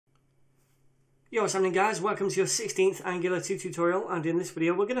Yo, what's happening guys? Welcome to your 16th Angular 2 tutorial, and in this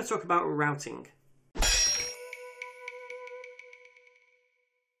video we're going to talk about routing.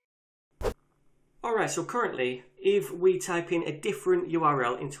 Alright, so currently if we type in a different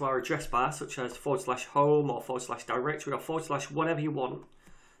URL into our address bar, such as /home or /directory or / whatever you want,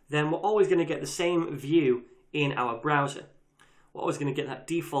 then we're always going to get the same view in our browser. We're always going to get that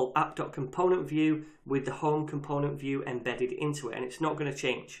default app.component view with the home component view embedded into it, and it's not going to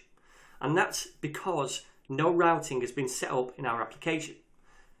change. And that's because no routing has been set up in our application.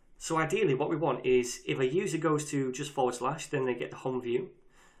 So ideally what we want is if a user goes to just /, then they get the home view.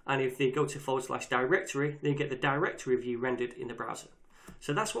 And if they go to /directory, they get the directory view rendered in the browser.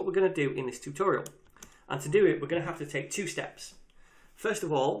 So that's what we're going to do in this tutorial. And to do it, we're going to have to take two steps. First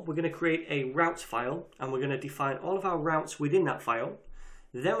of all, we're going to create a routes file, and we're going to define all of our routes within that file.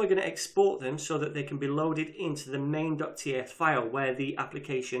 Then we're going to export them so that they can be loaded into the main.ts file where the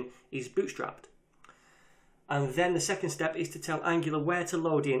application is bootstrapped. And then the second step is to tell Angular where to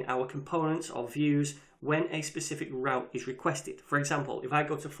load in our components or views when a specific route is requested. For example, if I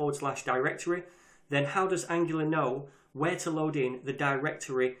go to /directory, then how does Angular know where to load in the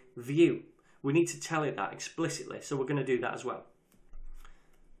directory view? We need to tell it that explicitly, so we're going to do that as well.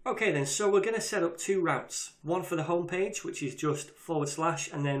 Okay then, so we're going to set up two routes. One for the home page, which is just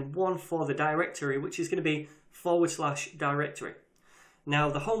 /, and then one for the directory, which is going to be /directory. Now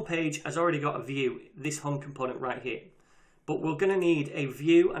the home page has already got a view, this home component right here. But we're going to need a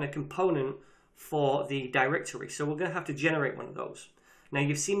view and a component for the directory, so we're going to have to generate one of those. Now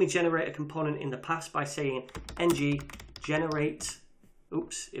you've seen me generate a component in the past by saying ng generate,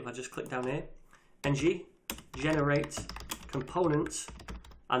 if I just click down here, ng generate component,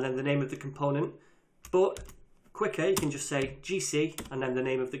 and then the name of the component. But quicker, you can just say gc and then the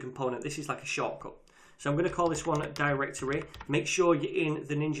name of the component. This is like a shortcut. So I'm going to call this one directory. Make sure you're in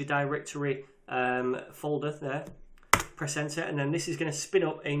the Ninja directory folder there. Press enter, and then this is going to spin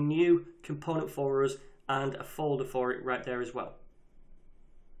up a new component for us and a folder for it right there as well.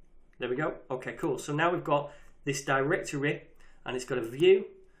 There we go. Okay, cool. So now we've got this directory, and it's got a view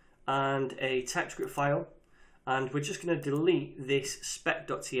and a TypeScript file. And we're just going to delete this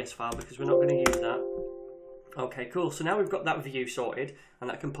spec.ts file because we're not going to use that. Okay, cool. So now we've got that view sorted and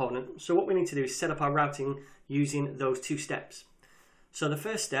that component. So what we need to do is set up our routing using those two steps. So the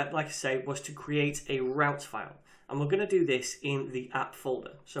first step, like I say, was to create a routes file. And we're going to do this in the app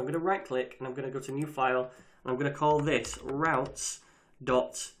folder. So I'm going to right click and I'm going to go to new file, and I'm going to call this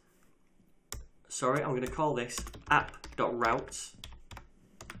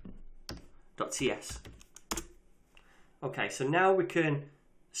app.routes.ts. Okay, so now we can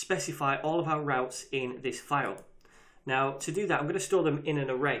specify all of our routes in this file. Now to do that, I'm going to store them in an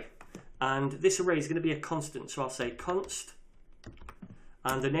array, and this array is going to be a constant. So I'll say const,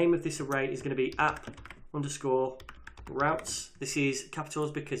 and the name of this array is going to be app_routes. This is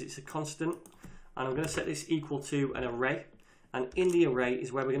capitals because it's a constant, and I'm going to set this equal to an array, and in the array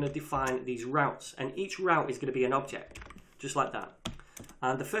is where we're going to define these routes, and each route is going to be an object, just like that.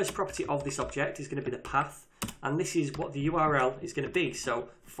 And the first property of this object is going to be the path, and this is what the URL is going to be, so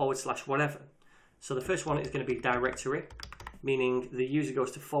 / whatever. So the first one is going to be directory, meaning the user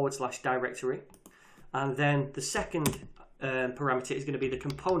goes to / directory, and then the second parameter is going to be the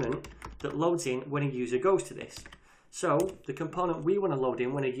component that loads in when a user goes to this. So the component we want to load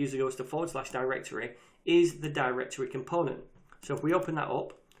in when a user goes to / directory is the directory component. So if we open that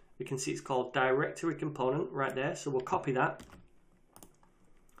up, we can see it's called directory component right there. So we'll copy that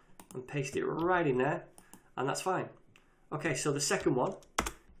and paste it right in there, and that's fine. Okay, so the second one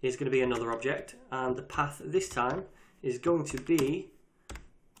is going to be another object, and the path this time is going to be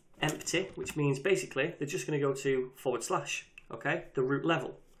empty, which means basically they're just going to go to /, okay, the root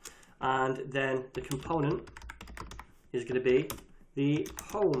level. And then the component is going to be the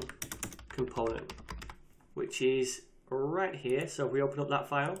home component, which is right here. So if we open up that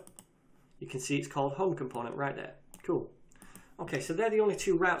file, you can see it's called home component right there. Cool. Okay, so they're the only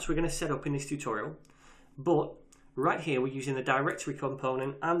two routes we're going to set up in this tutorial, but right here we're using the directory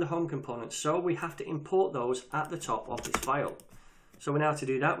component and the home component, so we have to import those at the top of this file. So now to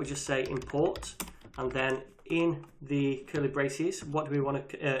do that, we just say import, and then in the curly braces, what do we want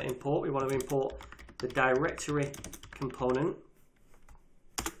to import? We want to import the directory component,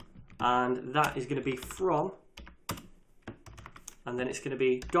 and that is going to be from, and then it's going to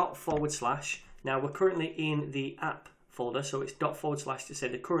be /. Now we're currently in the app folder, so it's / to say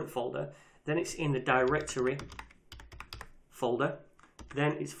the current folder, then it's in the directory folder,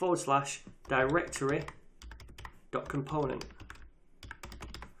 then it's / directory.component,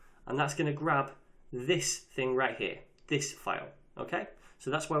 and that's going to grab this thing right here, this file. Okay, so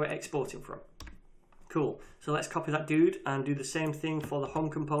that's where we're exporting from. Cool. So let's copy that dude and do the same thing for the home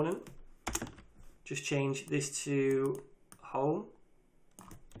component. Just change this to home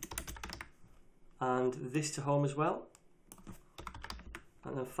and this to home as well.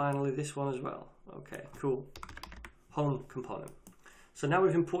 And then finally this one as well. Okay, cool. Home component. So now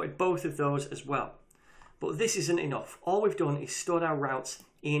we've imported both of those as well. But this isn't enough. All we've done is stored our routes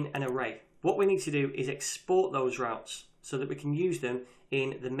in an array. What we need to do is export those routes so that we can use them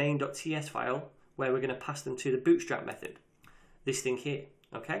in the main.ts file where we're going to pass them to the bootstrap method. This thing here,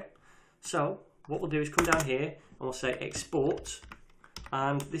 okay? So what we'll do is come down here and we'll say export,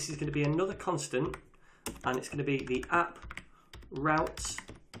 and this is going to be another constant, and it's going to be the app routes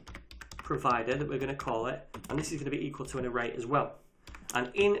provider that we're going to call it, and this is going to be equal to an array as well.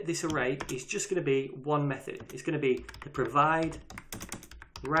 And in this array is just going to be one method. It's going to be the provide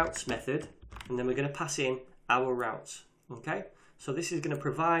routes method, and then we're going to pass in our routes. Okay, so this is going to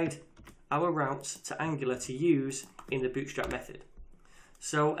provide our routes to Angular to use in the bootstrap method.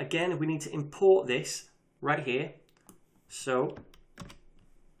 So again, we need to import this right here. So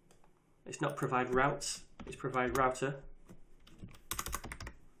it's not provide routes, it's provide router.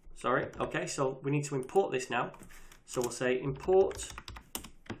 Sorry, okay, so we need to import this now. So we'll say import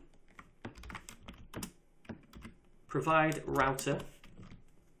provide router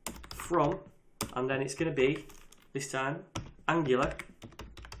from, and then it's going to be, this time, Angular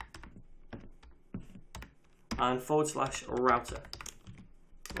and /router.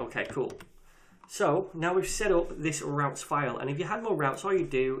 Okay, cool. So now we've set up this routes file, and if you had more routes, all you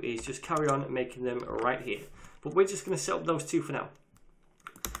do is just carry on making them right here. But we're just going to set up those two for now.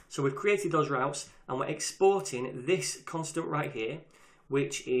 So we've created those routes, and we're exporting this constant right here,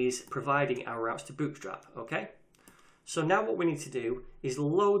 which is providing our routes to Bootstrap, okay? So now what we need to do is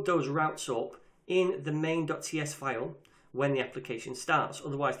load those routes up in the main.ts file when the application starts,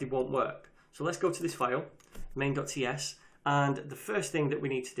 otherwise they won't work. So let's go to this file, main.ts, and the first thing that we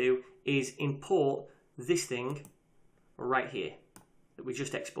need to do is import this thing right here that we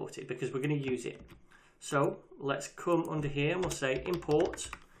just exported, because we're going to use it. So let's come under here and we'll say import,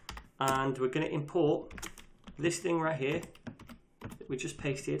 and we're going to import this thing right here that we just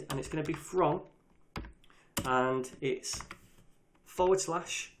pasted, and it's going to be from, and it's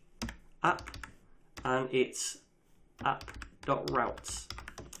 /app, and it's app.routes.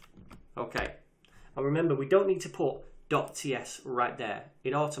 Okay, and remember, we don't need to put .ts right there.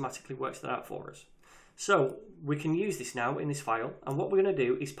 It automatically works that out for us. So we can use this now in this file, and what we're going to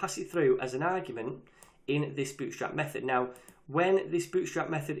do is pass it through as an argument in this bootstrap method. Now, when this bootstrap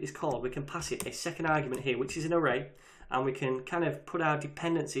method is called, we can pass it a second argument here, which is an array, and we can kind of put our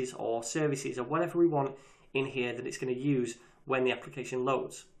dependencies or services or whatever we want in here that it's going to use when the application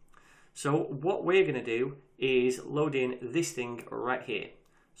loads. So what we're going to do is load in this thing right here.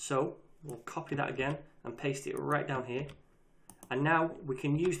 So we'll copy that again and paste it right down here, and now we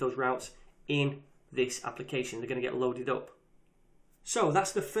can use those routes in this application. They're going to get loaded up. So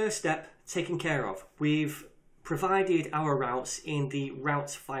that's the first step taken care of. We've provided our routes in the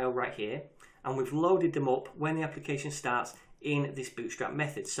routes file right here, and we've loaded them up when the application starts in this bootstrap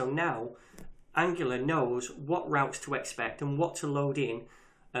method. So now Angular knows what routes to expect and what to load in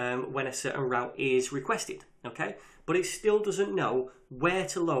when a certain route is requested, okay? But it still doesn't know where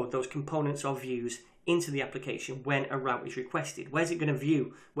to load those components or views into the application when a route is requested. Where's it going to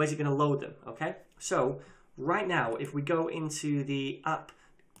view? Where's it going to load them, okay? So right now, if we go into the app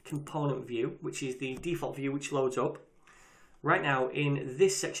component view, which is the default view which loads up, right now in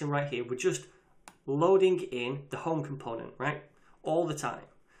this section right here, we're just loading in the home component, right? All the time.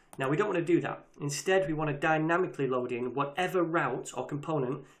 Now we don't want to do that. Instead, we want to dynamically load in whatever route or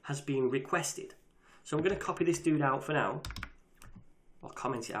component has been requested. So I'm going to copy this dude out for now, or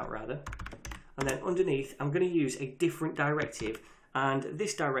comment it out rather, and then underneath I'm going to use a different directive, and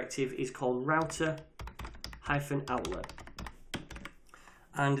this directive is called router-outlet.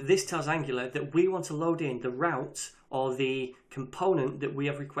 And this tells Angular that we want to load in the route or the component that we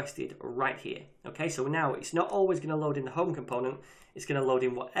have requested right here. Okay, so now it's not always going to load in the home component, it's going to load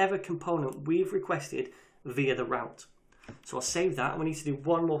in whatever component we've requested via the route. So I'll save that, and we need to do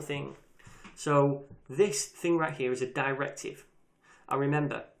one more thing. So this thing right here is a directive. And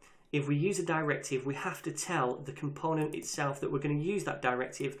remember, if we use a directive, we have to tell the component itself that we're going to use that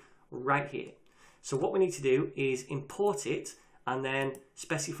directive right here. So what we need to do is import it and then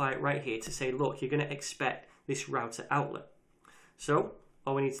specify it right here to say, look, you're going to expect this router outlet. So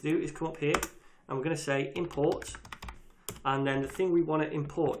all we need to do is come up here and we're going to say import, and then the thing we want to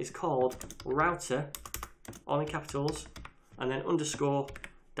import is called router, all in capitals, and then underscore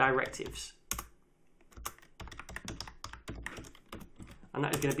directives. And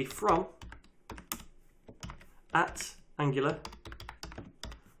that is going to be from @Angular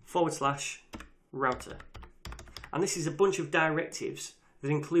 /router. And this is a bunch of directives that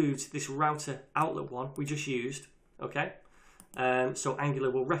includes this router outlet one we just used, okay? So Angular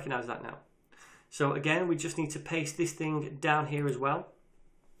will recognize that now. So again, we just need to paste this thing down here as well.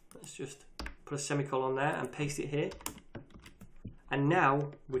 Let's just put a semicolon there and paste it here. And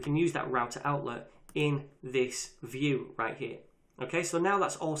now we can use that router outlet in this view right here. Okay, so now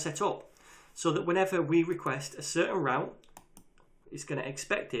that's all set up so that whenever we request a certain route, it's going to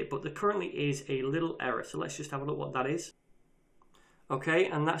expect it, but there currently is a little error. So let's just have a look what that is. Okay,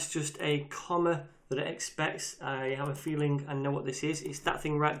 and that's just a comma that it expects. I have a feeling I know what this is. It's that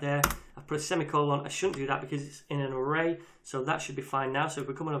thing right there. I've put a semicolon. I shouldn't do that because it's in an array, so that should be fine now. So if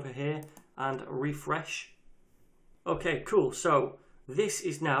we're coming over here and refresh. Okay, cool. So this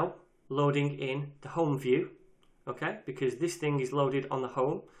is now loading in the home view, okay, because this thing is loaded on the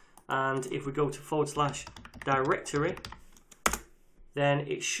home. And if we go to /directory, then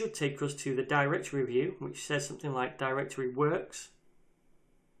it should take us to the directory view, which says something like directory works.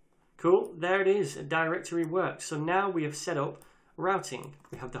 Cool, there it is, directory works. So now we have set up routing.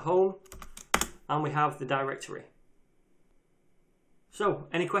 We have the home and we have the directory. So,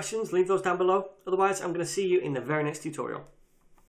 any questions? Leave those down below. Otherwise, I'm going to see you in the very next tutorial.